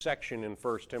Section in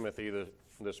 1 Timothy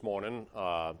this morning.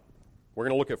 We're going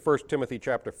to look at 1 Timothy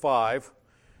chapter 5,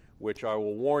 which I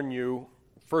will warn you,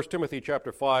 1 Timothy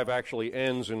chapter 5 actually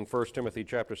ends in 1 Timothy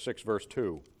chapter 6, verse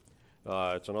 2.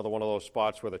 It's another one of those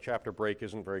spots where the chapter break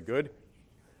isn't very good.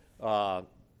 And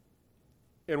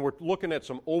we're looking at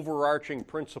some overarching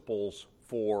principles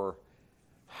for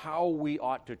how we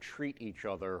ought to treat each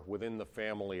other within the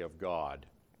family of God.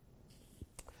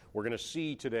 We're going to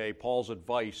see today Paul's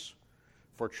advice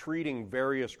for treating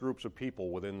various groups of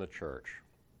people within the church.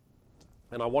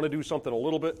 And I want to do something a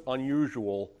little bit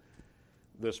unusual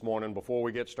this morning before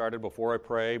we get started, before I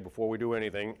pray, before we do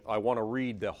anything. I want to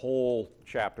read the whole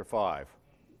chapter 5,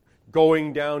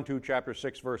 going down to chapter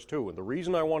 6, verse 2. And the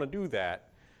reason I want to do that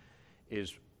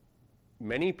is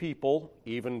many people,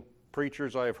 even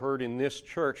preachers I have heard in this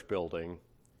church building,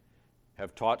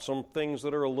 have taught some things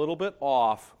that are a little bit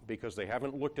off because they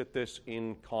haven't looked at this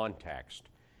in context.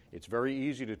 It's very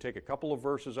easy to take a couple of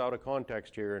verses out of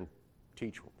context here and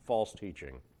teach false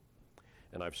teaching.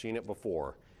 And I've seen it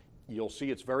before. You'll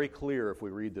see it's very clear if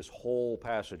we read this whole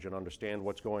passage and understand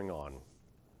what's going on.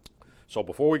 So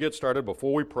before we get started,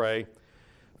 before we pray,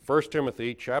 1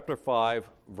 Timothy chapter 5,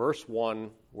 verse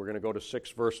 1, we're going to go to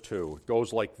 6, verse 2. It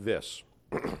goes like this.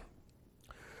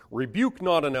 Rebuke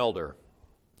not an elder,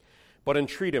 but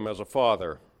entreat him as a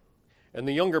father, and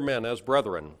the younger men as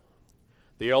brethren,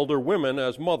 the elder women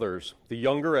as mothers, the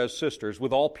younger as sisters,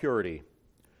 with all purity.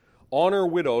 Honor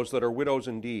widows that are widows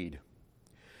indeed.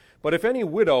 But if any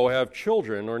widow have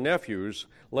children or nephews,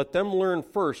 let them learn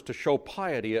first to show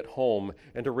piety at home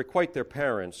and to requite their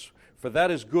parents, for that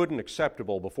is good and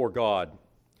acceptable before God.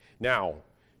 Now,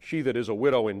 she that is a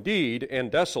widow indeed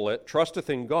and desolate trusteth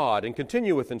in God, and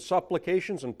continueth in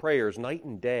supplications and prayers night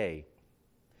and day.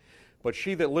 But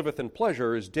she that liveth in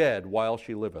pleasure is dead while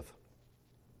she liveth.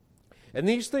 And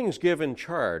these things give in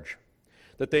charge,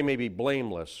 that they may be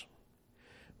blameless.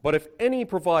 But if any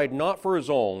provide not for his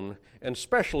own, and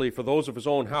specially for those of his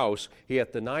own house, he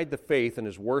hath denied the faith and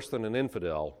is worse than an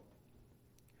infidel.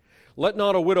 Let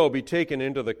not a widow be taken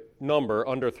into the number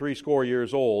under 60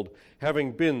 years old,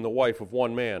 having been the wife of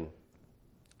one man,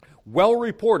 well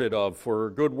reported of for her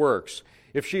good works,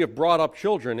 if she have brought up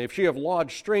children, if she have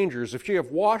lodged strangers, if she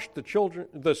have washed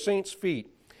the saints'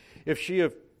 feet, if she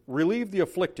have relieved the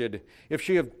afflicted, if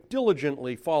she have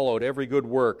diligently followed every good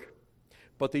work.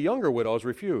 But the younger widows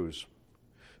refuse.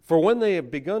 For when they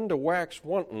have begun to wax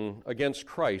wanton against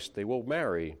Christ, they will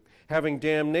marry, having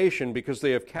damnation because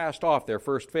they have cast off their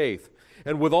first faith.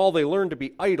 And withal they learn to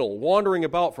be idle, wandering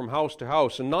about from house to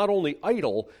house, and not only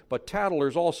idle, but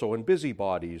tattlers also, and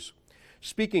busybodies,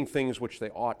 speaking things which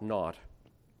they ought not.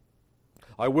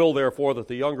 I will, therefore, that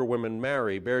the younger women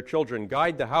marry, bear children,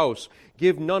 guide the house,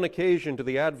 give none occasion to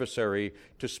the adversary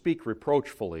to speak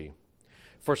reproachfully.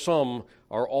 For some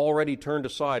are already turned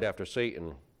aside after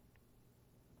Satan.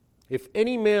 If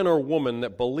any man or woman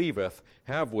that believeth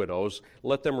have widows,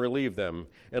 let them relieve them,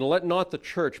 and let not the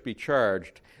church be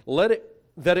charged,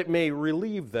 that it may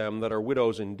relieve them that are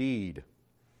widows indeed.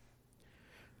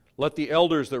 Let the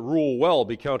elders that rule well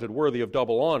be counted worthy of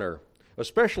double honor,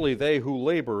 especially they who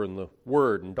labor in the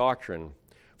word and doctrine.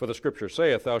 For the Scripture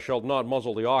saith, Thou shalt not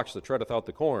muzzle the ox that treadeth out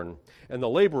the corn, and the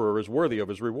laborer is worthy of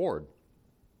his reward.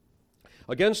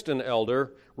 Against an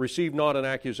elder receive not an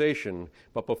accusation,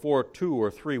 but before 2 or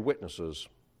 3 witnesses.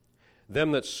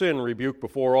 Them that sin rebuke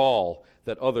before all,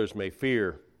 that others may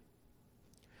fear.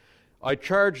 I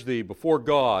charge thee before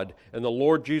God and the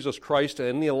Lord Jesus Christ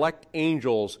and the elect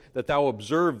angels that thou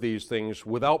observe these things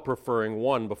without preferring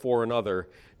one before another,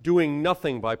 doing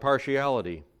nothing by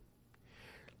partiality.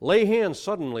 Lay hands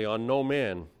suddenly on no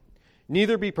man,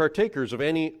 neither be partakers of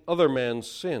any other man's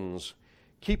sins.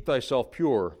 Keep thyself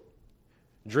pure.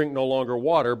 Drink no longer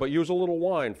water, but use a little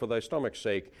wine for thy stomach's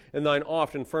sake, and thine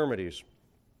oft infirmities.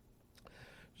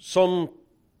 Some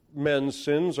men's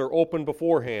sins are open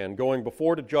beforehand, going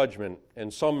before to judgment,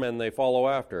 and some men they follow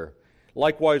after.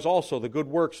 Likewise also the good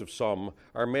works of some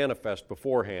are manifest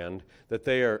beforehand, that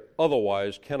they are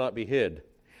otherwise cannot be hid.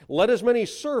 Let as many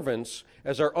servants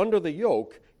as are under the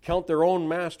yoke count their own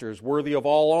masters worthy of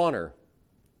all honor,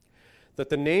 that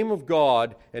the name of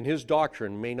God and his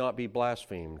doctrine may not be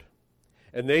blasphemed.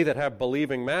 And they that have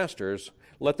believing masters,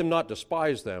 let them not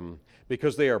despise them,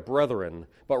 because they are brethren,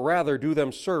 but rather do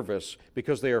them service,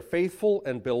 because they are faithful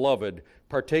and beloved,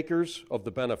 partakers of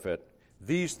the benefit.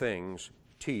 These things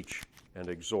teach and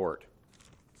exhort.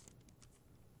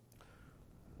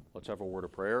 Let's have a word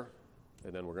of prayer,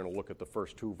 and then we're going to look at the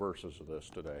first 2 verses of this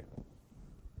today.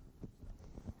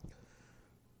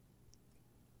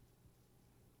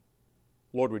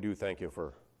 Lord, we do thank you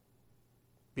for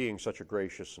being such a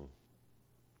gracious and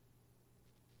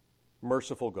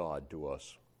merciful God to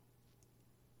us.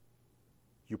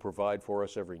 You provide for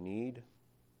us every need.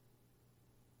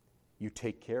 You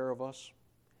take care of us,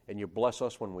 and you bless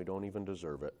us when we don't even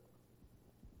deserve it.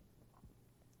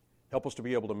 Help us to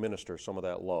be able to minister some of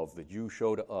that love that you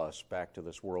show to us back to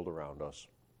this world around us.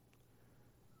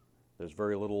 There's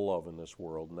very little love in this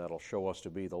world, and that'll show us to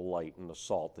be the light and the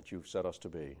salt that you've set us to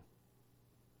be.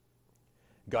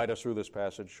 Guide us through this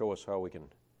passage. Show us how we can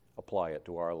apply it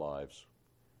to our lives.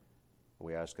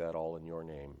 We ask that all in your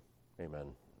name. Amen.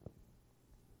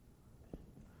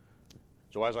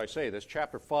 So as I say, this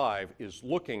chapter 5 is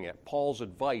looking at Paul's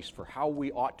advice for how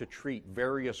we ought to treat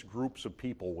various groups of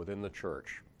people within the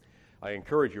church. I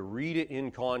encourage you, read it in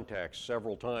context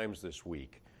several times this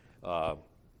week.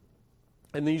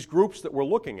 And these groups that we're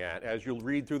looking at, as you'll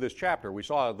read through this chapter, we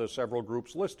saw the several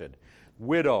groups listed.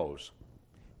 Widows,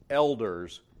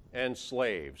 elders, and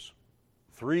slaves.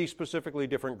 3 specifically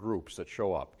different groups that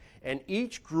show up. And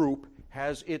each group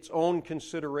has its own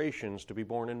considerations to be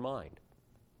borne in mind.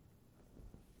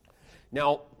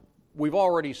 Now, we've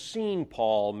already seen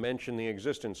Paul mention the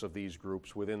existence of these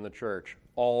groups within the church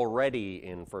already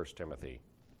in 1 Timothy.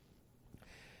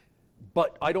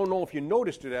 But I don't know if you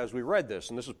noticed it as we read this,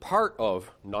 and this is part of,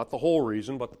 not the whole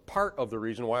reason, but part of the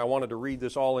reason why I wanted to read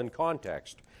this all in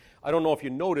context. I don't know if you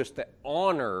noticed that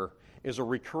honor is a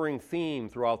recurring theme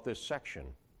throughout this section.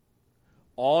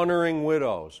 Honoring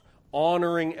widows,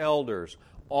 honoring elders,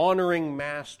 honoring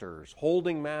masters,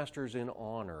 holding masters in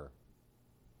honor.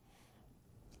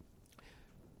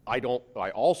 I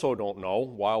also don't know,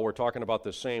 while we're talking about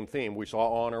the same theme, we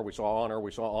saw honor,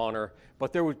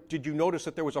 but did you notice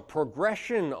that there was a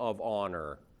progression of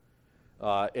honor?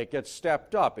 It gets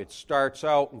stepped up. It starts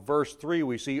out in verse 3,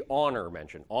 we see honor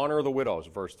mentioned. Honor the widows,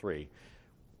 verse 3.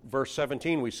 Verse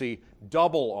 17, we see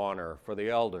double honor for the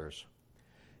elders.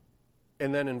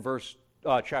 And then in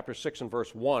chapter 6 and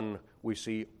verse 1, we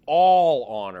see all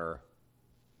honor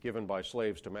given by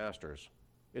slaves to masters.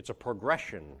 It's a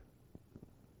progression.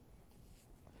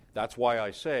 That's why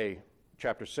I say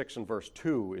chapter 6 and verse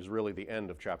 2 is really the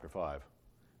end of chapter 5.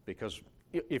 Because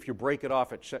if you break it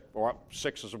off at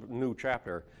 6 is a new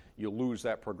chapter, you lose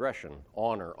that progression.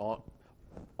 Honor,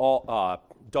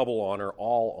 double honor,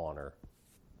 all honor.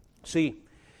 See,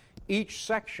 each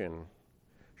section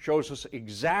shows us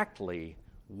exactly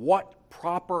what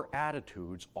proper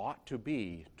attitudes ought to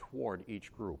be toward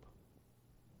each group.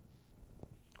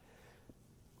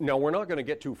 Now, we're not going to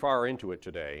get too far into it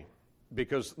today,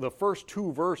 because the first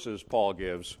 2 verses Paul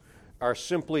gives are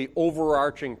simply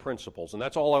overarching principles, and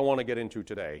that's all I want to get into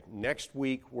today. Next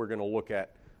week, we're going to look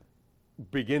at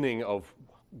beginning of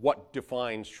what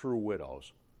defines true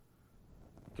widows,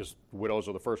 because widows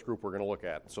are the first group we're going to look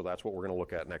at, so that's what we're going to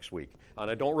look at next week.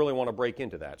 And I don't really want to break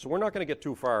into that, so we're not going to get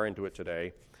too far into it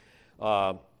today.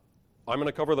 I'm going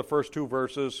to cover the first 2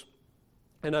 verses,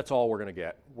 and that's all we're going to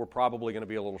get. We're probably going to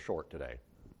be a little short today.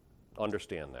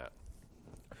 Understand that.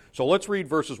 So let's read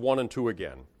verses 1 and 2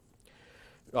 again.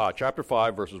 Chapter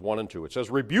 5, verses 1 and 2. It says,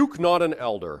 "Rebuke not an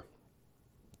elder,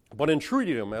 but entreat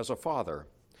him as a father,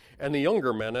 and the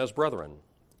younger men as brethren.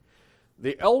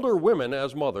 The elder women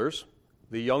as mothers,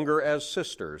 the younger as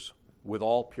sisters, with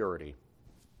all purity."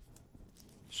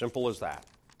 Simple as that.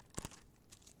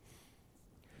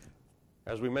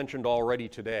 As we mentioned already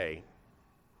today,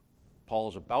 Paul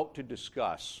is about to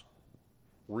discuss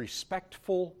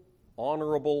respectful,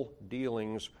 honorable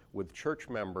dealings with church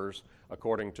members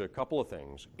according to a couple of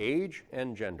things: age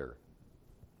and gender.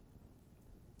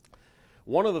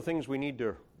 One of the things we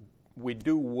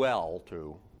do well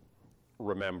to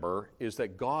remember is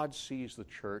that God sees the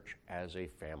church as a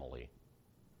family.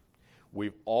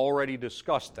 We've already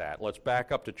discussed that. Let's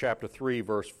back up to chapter 3,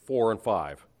 verse 4 and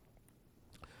 5.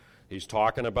 He's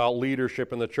talking about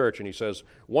leadership in the church, and he says,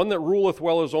 "One that ruleth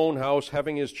well his own house,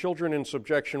 having his children in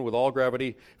subjection with all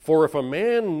gravity. For if a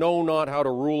man know not how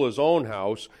to rule his own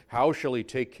house, how shall he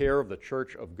take care of the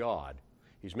church of God?"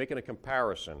 He's making a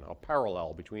comparison, a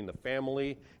parallel between the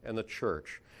family and the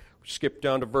church. Skip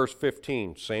down to verse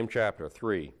 15, same chapter,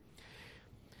 3.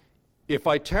 "If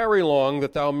I tarry long,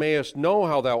 that thou mayest know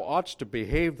how thou oughtest to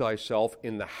behave thyself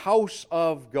in the house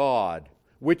of God,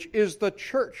 which is the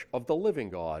church of the living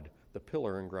God, the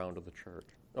pillar and ground of the church,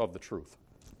 of the truth."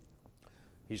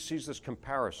 He sees this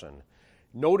comparison.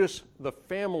 Notice the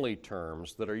family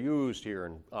terms that are used here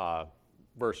in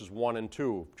verses 1 and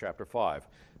 2, chapter 5.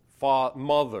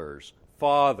 Mothers,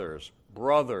 fathers,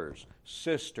 brothers,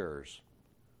 sisters.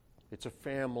 It's a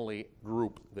family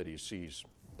group that he sees.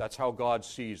 That's how God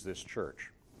sees this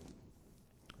church.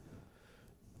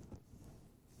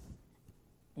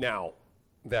 Now,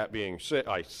 that being said,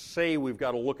 I say we've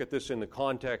got to look at this in the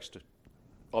context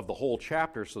of the whole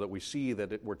chapter so that we see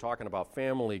that we're talking about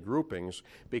family groupings,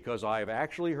 because I've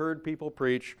actually heard people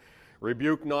preach,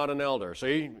 rebuke not an elder.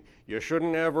 See, you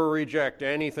shouldn't ever reject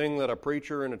anything that a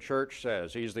preacher in a church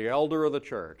says. He's the elder of the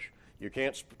church. You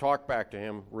can't talk back to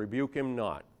him. Rebuke him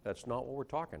not. That's not what we're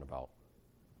talking about.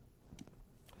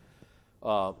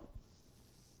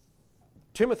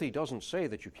 Timothy doesn't say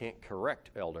that you can't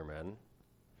correct elder men.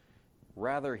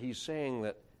 Rather, he's saying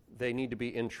that they need to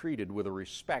be entreated with a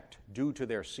respect due to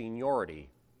their seniority.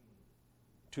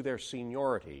 To their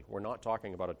seniority. We're not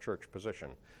talking about a church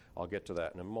position. I'll get to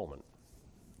that in a moment.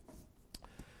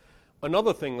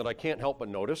 Another thing that I can't help but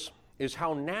notice is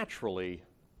how naturally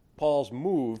Paul's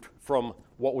moved from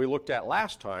what we looked at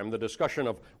last time, the discussion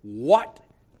of what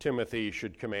Timothy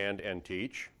should command and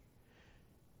teach.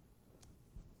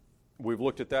 We've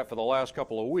looked at that for the last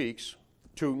couple of weeks,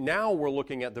 to now we're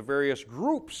looking at the various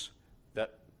groups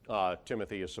that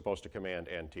Timothy is supposed to command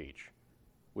and teach.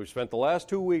 We've spent the last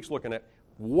 2 weeks looking at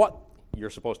what you're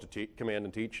supposed to command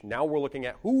and teach. Now we're looking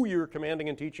at who you're commanding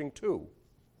and teaching to.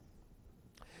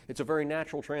 It's a very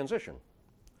natural transition.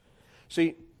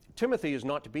 See, Timothy is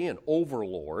not to be an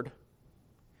overlord,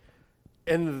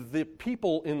 and the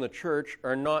people in the church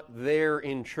are not there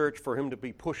in church for him to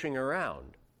be pushing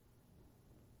around.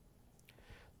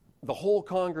 The whole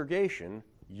congregation,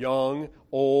 young,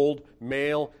 old,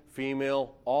 male,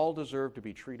 female, all deserve to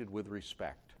be treated with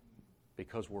respect,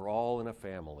 because we're all in a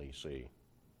family, see.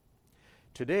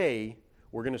 Today,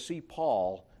 we're going to see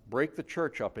Paul break the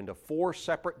church up into 4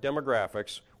 separate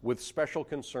demographics with special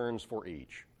concerns for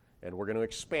each. And we're going to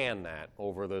expand that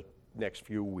over the next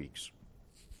few weeks.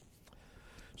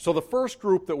 So the first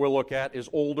group that we'll look at is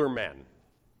older men.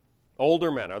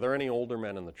 Older men. Are there any older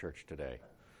men in the church today?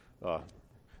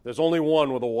 There's only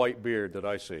one with a white beard that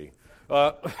I see.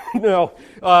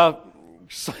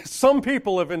 Some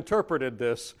people have interpreted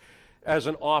this as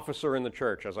an officer in the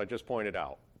church, as I just pointed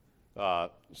out.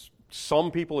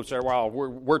 Some people have said, well,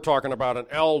 we're talking about an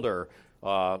elder.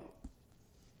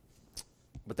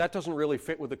 But that doesn't really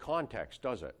fit with the context,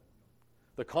 does it?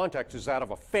 The context is that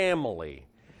of a family.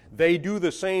 They do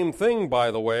the same thing,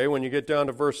 by the way, when you get down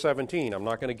to verse 17. I'm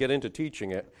not going to get into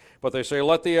teaching it. But they say,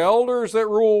 let the elders that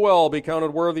rule well be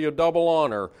counted worthy of double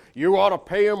honor. You ought to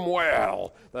pay them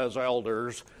well, as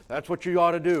elders. That's what you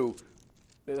ought to do.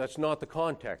 That's not the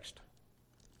context.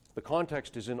 The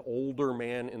context is an older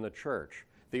man in the church.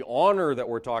 The honor that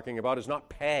we're talking about is not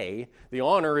pay. The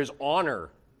honor is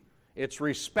honor. It's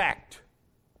respect.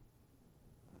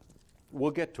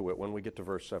 We'll get to it when we get to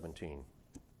verse 17.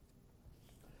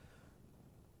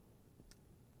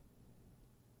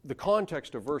 The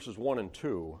context of verses 1 and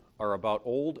 2 are about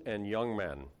old and young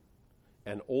men,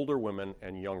 and older women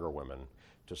and younger women.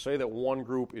 To say that one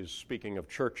group is speaking of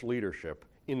church leadership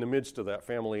in the midst of that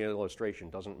family illustration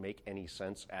doesn't make any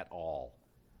sense at all.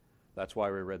 That's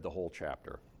why we read the whole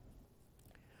chapter.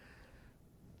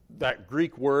 That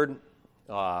Greek word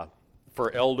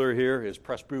for elder here is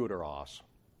presbyteros.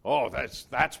 Oh,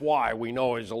 that's why we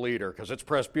know he's a leader, because it's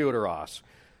presbyteros.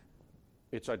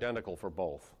 It's identical for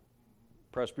both.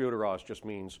 Presbyteros just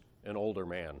means an older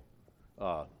man.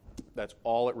 That's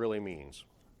all it really means.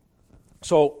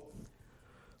 So,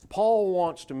 Paul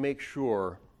wants to make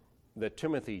sure that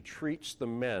Timothy treats the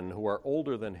men who are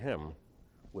older than him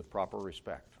with proper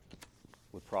respect,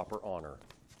 with proper honor.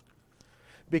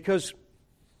 Because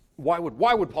why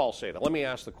would Paul say that? Let me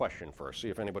ask the question first, see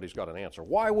if anybody's got an answer.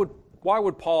 Why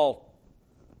would Paul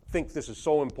think this is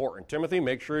so important? Timothy,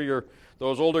 make sure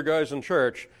those older guys in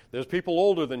church, there's people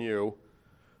older than you,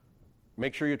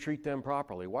 make sure you treat them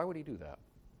properly. Why would he do that?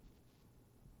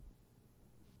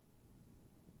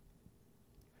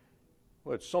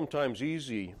 Well, it's sometimes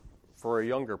easy for a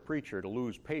younger preacher to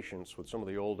lose patience with some of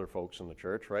the older folks in the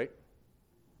church, right?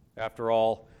 After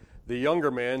all, the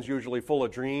younger man's usually full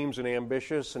of dreams and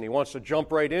ambitious, and he wants to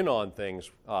jump right in on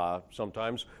things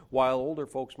sometimes, while older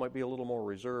folks might be a little more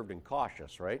reserved and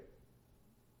cautious, right?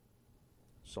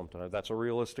 Sometimes that's a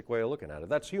realistic way of looking at it.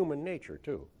 That's human nature,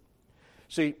 too.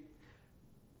 See,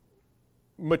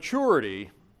 maturity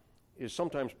is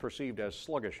sometimes perceived as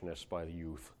sluggishness by the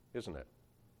youth, isn't it?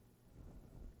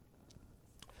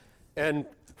 And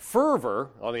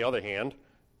fervor, on the other hand,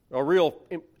 a real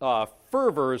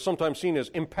fervor is sometimes seen as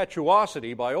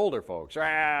impetuosity by older folks.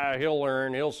 He'll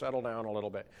learn, he'll settle down a little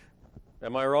bit.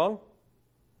 Am I wrong?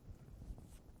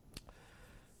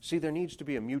 See, there needs to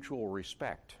be a mutual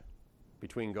respect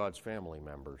between God's family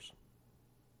members.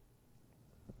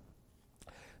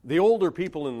 The older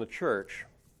people in the church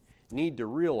need to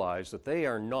realize that they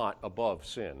are not above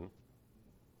sin.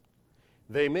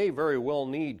 They may very well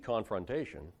need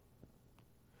confrontation.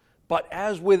 But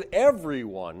as with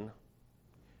everyone,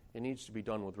 it needs to be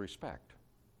done with respect.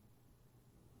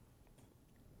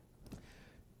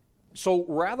 So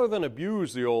rather than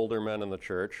abuse the older men in the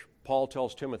church, Paul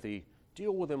tells Timothy,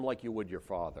 deal with him like you would your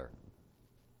father.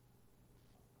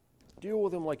 Deal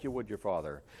with him like you would your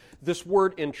father. This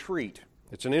word entreat,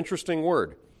 it's an interesting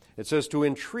word. It says to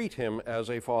entreat him as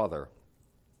a father.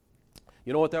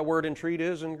 You know what that word entreat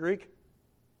is in Greek?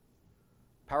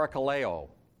 Parakaleo.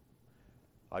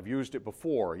 I've used it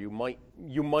before. You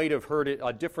might have heard it,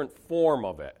 a different form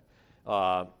of it.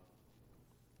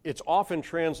 It's often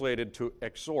translated to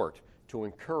exhort, to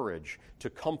encourage, to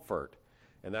comfort.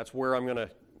 And that's where I'm going to,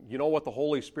 you know what the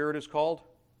Holy Spirit is called?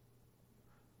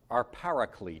 Our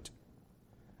paraclete,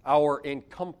 our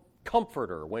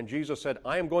comforter. When Jesus said,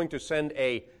 I am going to send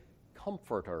a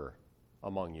comforter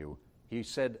among you, he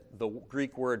said the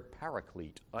Greek word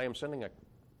paraclete. I am sending a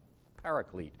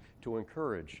paraclete to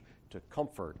encourage, to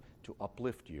comfort, to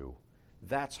uplift you.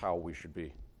 That's how we should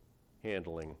be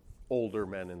handling older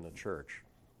men in the church.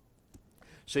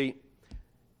 See,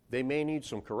 they may need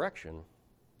some correction.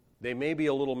 They may be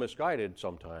a little misguided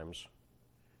sometimes,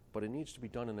 but it needs to be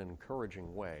done in an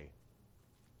encouraging way.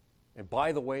 And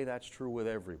by the way, that's true with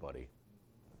everybody.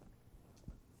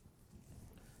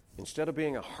 Instead of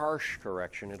being a harsh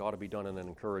correction, it ought to be done in an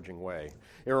encouraging way.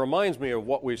 It reminds me of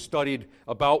what we studied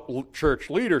about church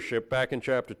leadership back in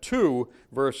chapter 2,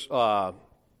 verse, where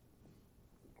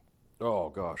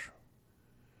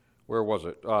was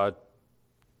it?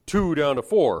 2 down to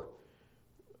 4.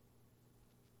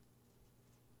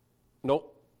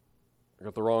 Nope, I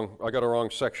got a wrong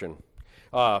section.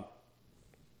 I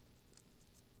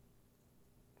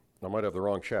might have the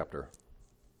wrong chapter.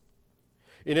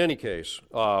 In any case,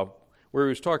 where he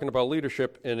was talking about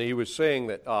leadership, and he was saying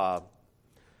that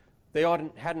they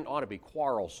hadn't ought to be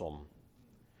quarrelsome,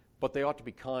 but they ought to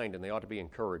be kind and they ought to be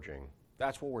encouraging.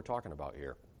 That's what we're talking about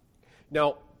here.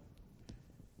 Now,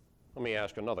 let me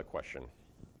ask another question.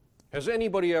 Has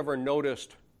anybody ever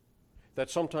noticed that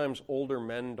sometimes older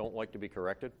men don't like to be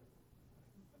corrected?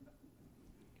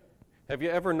 Have you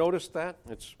ever noticed that?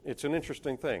 It's an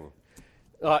interesting thing.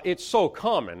 It's so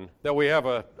common that we have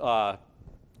a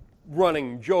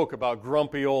running joke about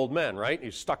grumpy old men, right?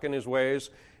 He's stuck in his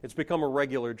ways. It's become a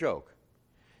regular joke.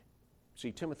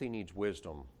 See, Timothy needs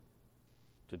wisdom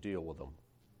to deal with them.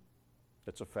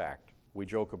 It's a fact. We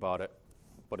joke about it,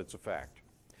 but it's a fact.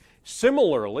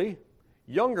 Similarly,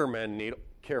 younger men need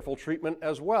careful treatment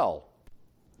as well.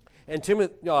 And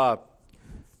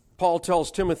Paul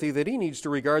tells Timothy that he needs to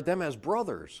regard them as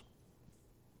brothers.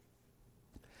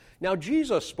 Now,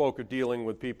 Jesus spoke of dealing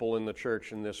with people in the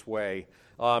church in this way.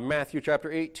 Matthew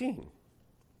chapter 18.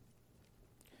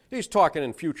 He's talking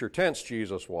in future tense,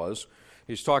 Jesus was.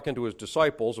 He's talking to his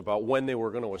disciples about when they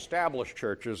were going to establish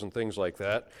churches and things like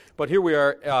that. But here we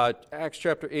are,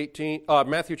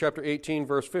 Matthew chapter 18,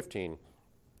 verse 15.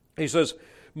 He says,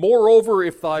 Moreover,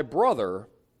 if thy brother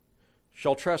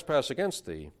shall trespass against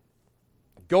thee,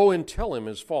 go and tell him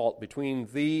his fault between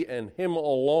thee and him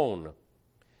alone.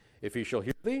 If he shall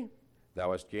hear thee,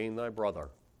 thou hast gained thy brother.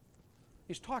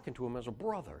 He's talking to him as a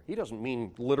brother. He doesn't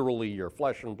mean literally your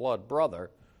flesh and blood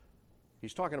brother.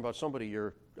 He's talking about somebody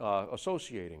you're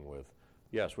associating with.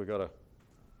 Yes, we got to... I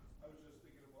was just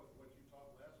thinking about what you taught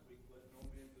last week. Let no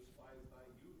man despise thy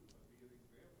youth, but be an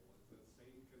example. It's the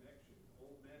same connection.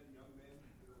 Old men, young men.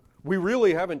 We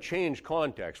really haven't changed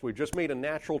context. We just made a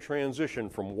natural transition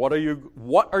from what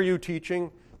are you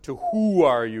teaching to who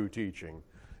are you teaching.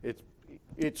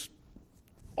 It's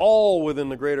all within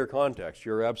the greater context.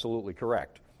 You're absolutely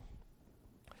correct.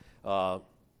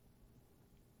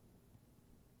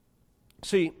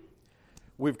 See,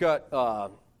 we've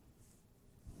got,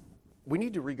 we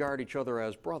need to regard each other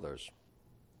as brothers.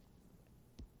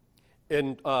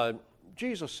 And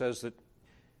Jesus says that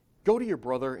go to your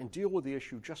brother and deal with the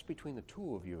issue just between the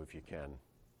two of you if you can.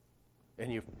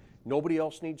 And nobody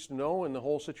else needs to know, and the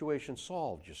whole situation's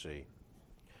solved, you see.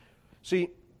 See,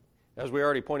 as we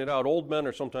already pointed out, old men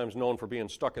are sometimes known for being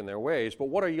stuck in their ways, but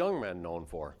what are young men known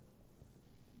for?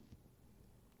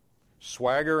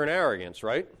 Swagger and arrogance,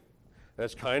 right?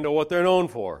 That's kind of what they're known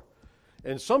for.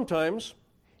 And sometimes,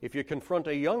 if you confront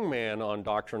a young man on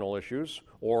doctrinal issues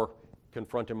or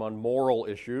confront him on moral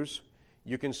issues,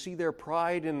 you can see their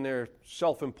pride and their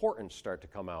self-importance start to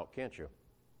come out, can't you?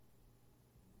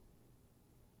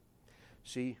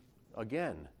 See,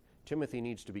 again, Timothy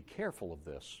needs to be careful of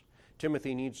this.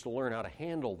 Timothy needs to learn how to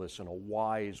handle this in a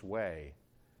wise way.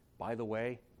 By the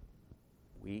way,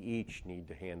 we each need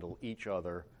to handle each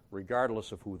other,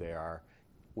 regardless of who they are,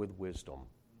 with wisdom,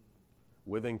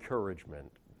 with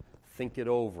encouragement. Think it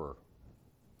over.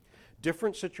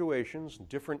 Different situations,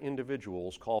 different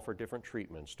individuals call for different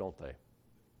treatments, don't they?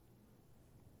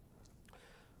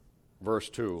 verse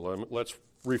 2. Let's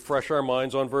refresh our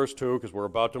minds on verse 2 because we're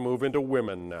about to move into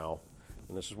women now.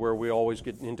 And this is where we always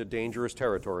get into dangerous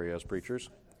territory as preachers.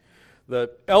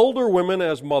 The elder women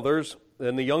as mothers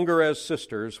and the younger as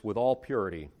sisters with all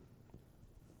purity.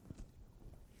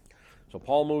 So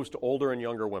Paul moves to older and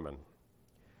younger women.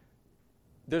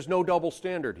 There's no double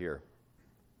standard here.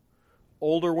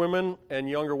 Older women and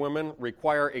younger women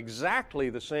require exactly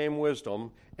the same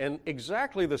wisdom and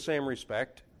exactly the same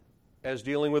respect as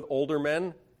dealing with older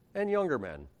men and younger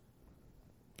men.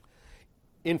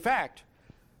 In fact,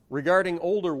 regarding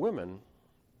older women,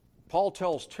 Paul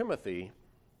tells Timothy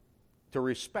to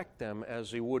respect them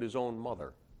as he would his own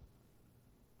mother.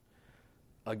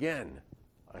 Again,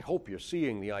 I hope you're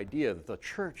seeing the idea that the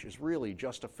church is really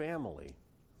just a family.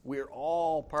 We're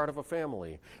all part of a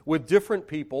family with different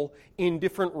people in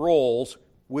different roles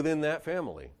within that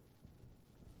family.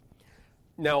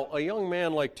 Now, a young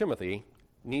man like Timothy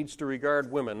needs to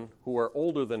regard women who are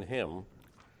older than him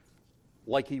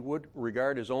like he would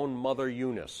regard his own mother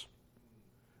Eunice,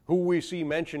 who we see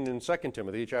mentioned in 2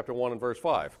 Timothy chapter 1 and verse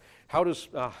 5. How does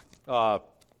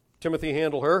Timothy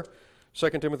handle her? 2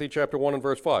 Timothy chapter 1 and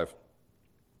verse 5.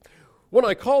 When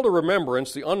I call to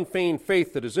remembrance the unfeigned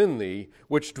faith that is in thee,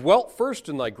 which dwelt first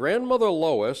in thy grandmother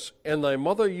Lois and thy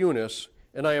mother Eunice,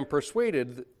 and I am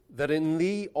persuaded that in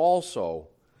thee also.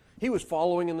 He was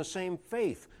following in the same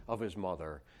faith of his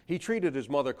mother. He treated his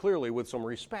mother clearly with some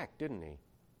respect, didn't he?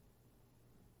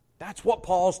 That's what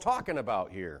Paul's talking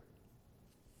about here.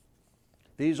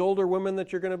 These older women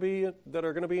that are going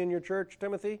to be in your church,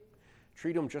 Timothy,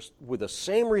 treat them just with the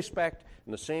same respect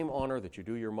and the same honor that you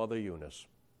do your mother Eunice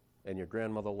and your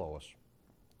grandmother Lois.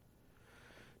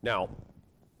 Now,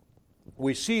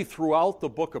 we see throughout the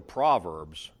book of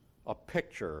Proverbs a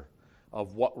picture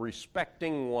of what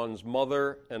respecting one's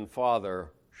mother and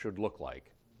father should look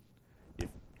like.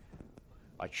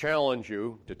 I challenge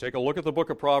you to take a look at the book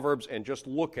of Proverbs and just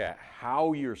look at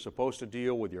how you're supposed to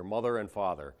deal with your mother and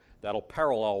father. That'll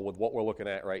parallel with what we're looking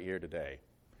at right here today.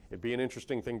 It'd be an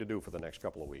interesting thing to do for the next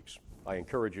couple of weeks. I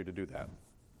encourage you to do that.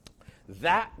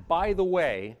 That, by the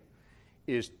way,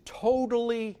 is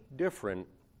totally different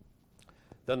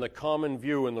than the common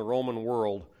view in the Roman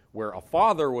world where a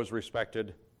father was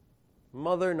respected,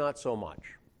 mother not so much.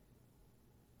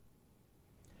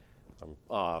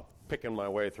 I'm picking my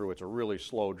way through. It's a really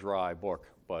slow, dry book,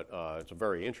 but it's a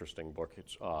very interesting book.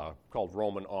 It's called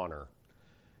Roman Honor,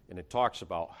 and it talks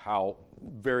about how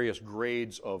various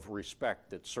grades of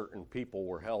respect that certain people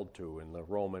were held to in the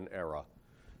Roman era.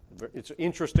 It's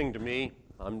interesting to me.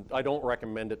 I don't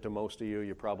recommend it to most of you.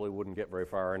 You probably wouldn't get very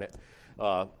far in it.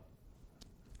 But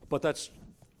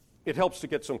it helps to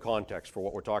get some context for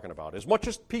what we're talking about. As much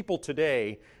as people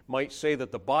today might say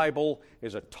that the Bible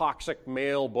is a toxic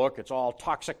male book, it's all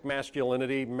toxic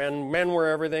masculinity, men were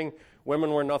everything, women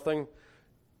were nothing,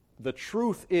 the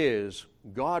truth is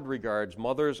God regards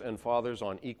mothers and fathers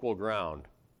on equal ground.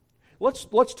 Let's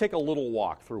take a little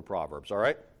walk through Proverbs, all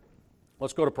right?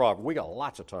 Let's go to Proverbs. We got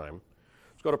lots of time.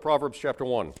 Let's go to Proverbs chapter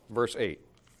 1, verse 8.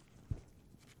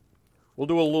 We'll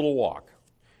do a little walk,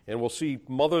 and we'll see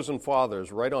mothers and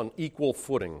fathers right on equal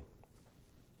footing.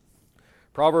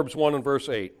 Proverbs 1 and verse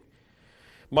 8.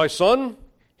 My son,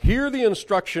 hear the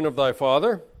instruction of thy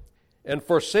father, and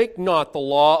forsake not the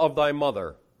law of thy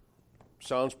mother.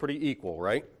 Sounds pretty equal,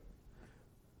 right?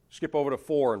 Skip over to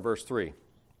 4 and verse 3.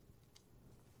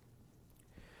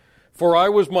 For I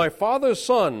was my father's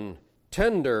son,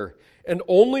 tender, and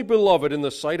only beloved in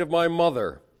the sight of my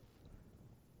mother.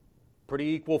 Pretty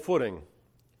equal footing.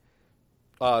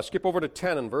 Skip over to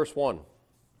 10 and verse 1.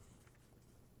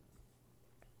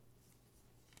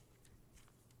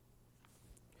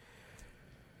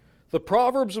 The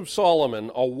Proverbs of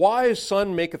Solomon, a wise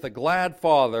son maketh a glad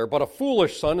father, but a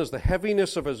foolish son is the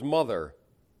heaviness of his mother.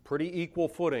 Pretty equal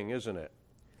footing, isn't it?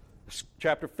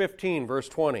 Chapter 15, verse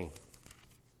 20.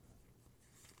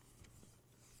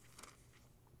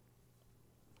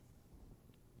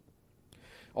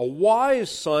 A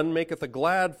wise son maketh a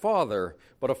glad father,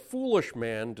 but a foolish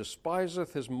man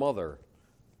despiseth his mother.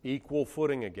 Equal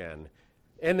footing again.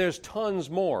 And there's tons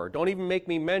more. Don't even make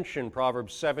me mention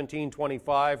Proverbs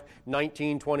 17:25,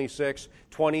 19:26,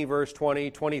 20 verse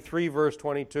 20, 23 verse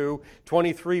 22,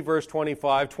 23 verse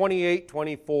 25,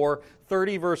 28:24,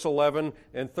 30 verse 11,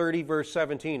 and 30 verse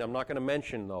 17. I'm not going to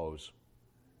mention those.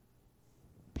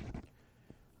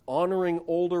 Honoring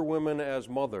older women as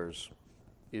mothers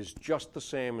is just the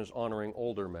same as honoring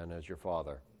older men as your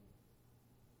father.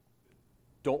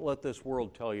 Don't let this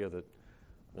world tell you that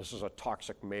this is a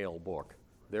toxic male book.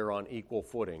 They're on equal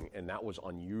footing, and that was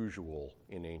unusual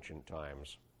in ancient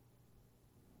times.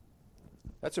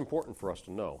 That's important for us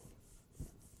to know.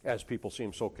 as people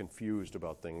seem so confused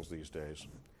about things these days.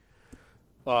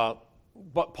 But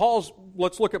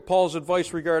let's look at Paul's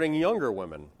advice regarding younger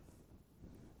women.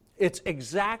 It's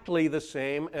exactly the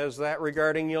same as that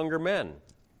regarding younger men.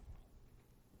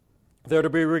 They're to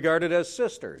be regarded as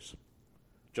sisters.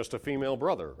 Just a female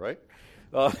brother, right?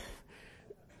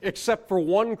 Except for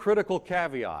one critical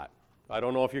caveat. I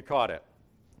don't know if you caught it.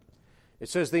 It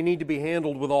says they need to be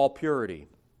handled with all purity.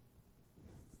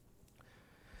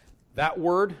 That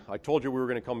word, I told you we were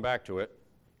going to come back to it,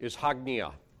 is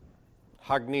hagnia.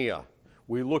 Hagnia.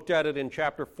 We looked at it in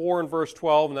chapter 4 and verse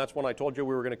 12, and that's when I told you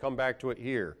we were going to come back to it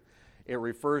here. It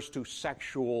refers to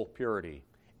sexual purity.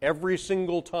 Every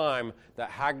single time that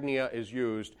hagnia is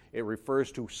used, it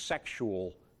refers to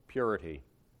sexual purity.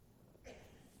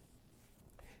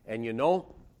 And you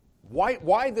know,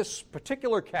 why this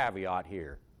particular caveat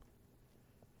here?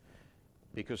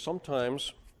 Because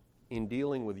sometimes in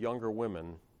dealing with younger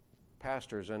women,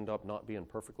 pastors end up not being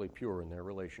perfectly pure in their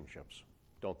relationships,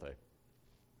 don't they?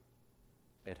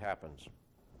 It happens.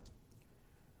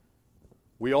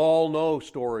 We all know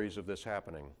stories of this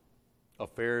happening.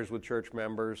 Affairs with church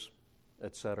members,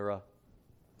 etc.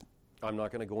 I'm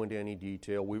not going to go into any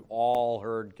detail. We've all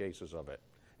heard cases of it.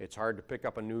 It's hard to pick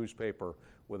up a newspaper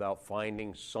without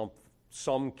finding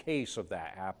some case of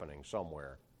that happening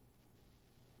somewhere.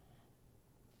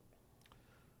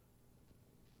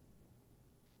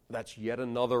 That's yet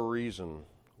another reason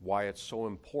why it's so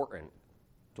important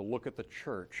to look at the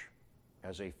church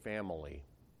as a family.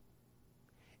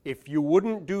 If you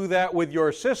wouldn't do that with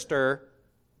your sister,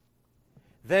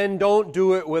 then don't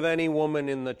do it with any woman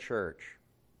in the church.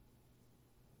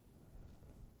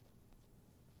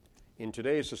 In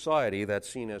today's society, that's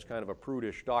seen as kind of a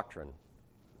prudish doctrine.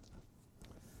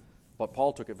 But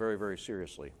Paul took it very, very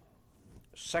seriously.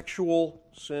 Sexual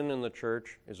sin in the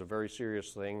church is a very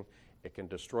serious thing. It can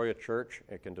destroy a church.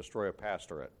 It can destroy a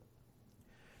pastorate.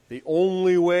 The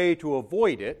only way to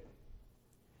avoid it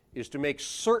is to make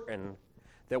certain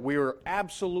that we are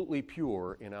absolutely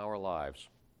pure in our lives.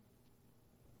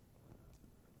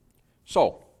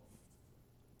 So,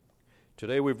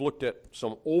 today we've looked at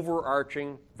some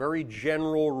overarching, very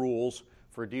general rules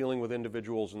for dealing with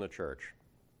individuals in the church.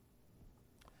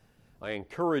 I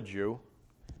encourage you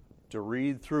to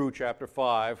read through chapter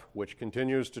 5, which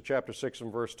continues to chapter 6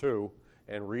 and verse 2,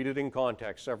 and read it in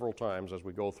context several times as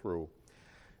we go through.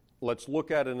 Let's look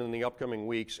at it in the upcoming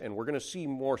weeks, and we're going to see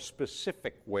more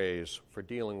specific ways for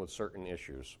dealing with certain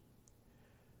issues.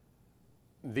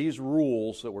 These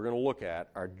rules that we're going to look at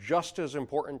are just as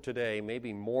important today,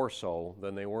 maybe more so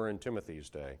than they were in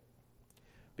Timothy's day.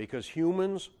 Because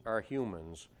humans are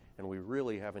humans, and we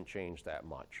really haven't changed that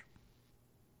much.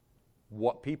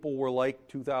 What people were like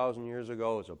 2,000 years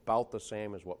ago is about the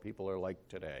same as what people are like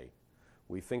today.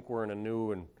 We think we're in a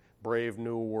new and brave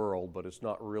new world, but it's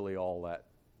not really all that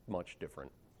much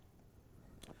different.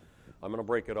 I'm going to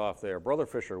break it off there. Brother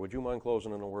Fisher, would you mind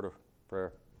closing in a word of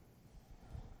prayer?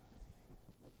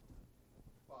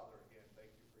 Father, again,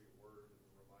 thank you for your word and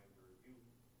the reminder. You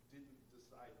didn't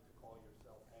decide to call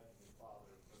yourself Heavenly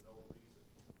Father for no reason.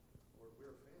 Lord,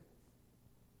 we're a family.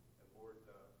 And Lord,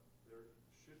 there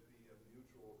should be a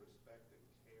mutual respect and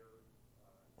care.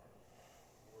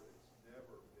 Lord, it's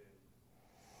never been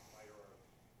hierarchy.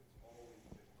 It's always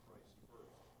been Christ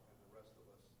first, and the rest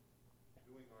of us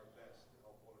doing our best to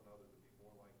help one another to be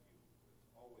more like you.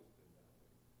 It's always been that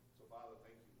way. So, Father,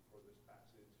 thank you for this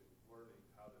passage and learning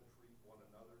how to treat one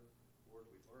another. Lord,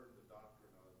 we learned the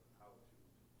doctrine of how to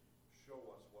show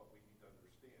us what we need to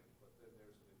understand, but then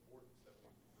there's an importance that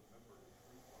we remember to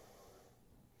treat one another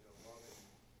in a loving,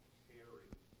 caring,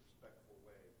 respectful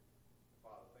way.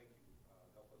 Father, thank you.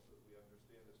 Help us as we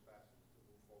understand this passage to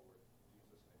move forward. In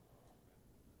Jesus' name,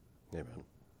 amen.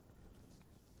 Amen.